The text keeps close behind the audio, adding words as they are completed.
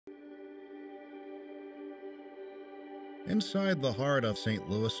Inside the heart of St.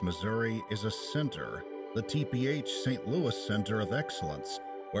 Louis, Missouri is a center, the TPH St. Louis Center of Excellence,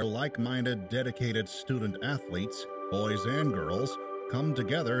 where like-minded, dedicated student-athletes, boys and girls, come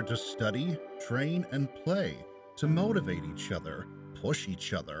together to study, train, and play, to motivate each other, push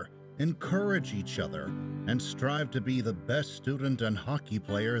each other, encourage each other, and strive to be the best student and hockey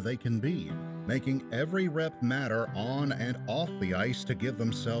player they can be, making every rep matter on and off the ice to give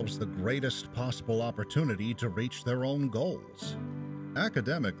themselves the greatest possible opportunity to reach their own goals.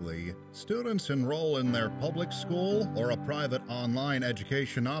 Academically, students enroll in their public school or a private online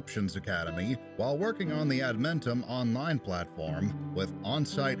education options academy while working on the Admentum online platform with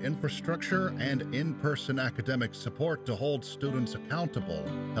on-site infrastructure and in-person academic support to hold students accountable,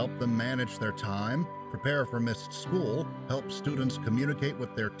 help them manage their time, prepare for missed school, help students communicate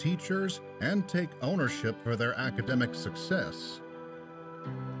with their teachers, and take ownership for their academic success.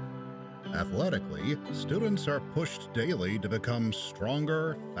 Athletically, students are pushed daily to become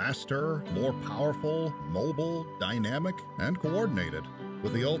stronger, faster, more powerful, mobile, dynamic, and coordinated,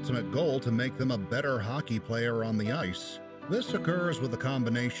 with the ultimate goal to make them a better hockey player on the ice. This occurs with a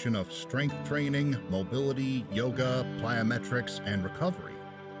combination of strength training, mobility, yoga, plyometrics, and recovery.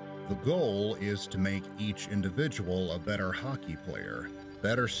 The goal is to make each individual a better hockey player,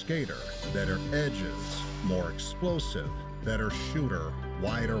 better skater, better edges, more explosive, better shooter,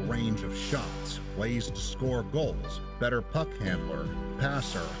 wider range of shots, ways to score goals, better puck handler,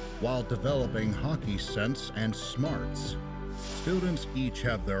 passer, while developing hockey sense and smarts. Students each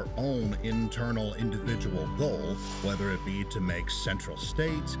have their own internal individual goal, whether it be to make Central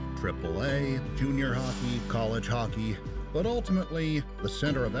State, AAA, junior hockey, college hockey, but ultimately, the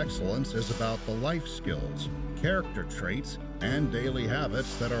Center of Excellence is about the life skills, character traits, and daily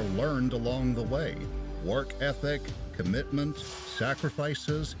habits that are learned along the way. Work ethic, commitment,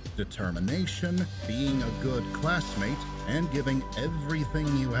 sacrifices, determination, being a good classmate, and giving everything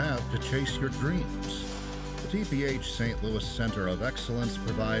you have to chase your dreams. The TPH St. Louis Center of Excellence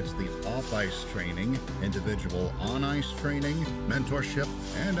provides the off-ice training, individual on-ice training, mentorship,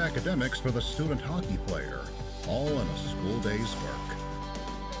 and academics for the student hockey player, all in a school day's work.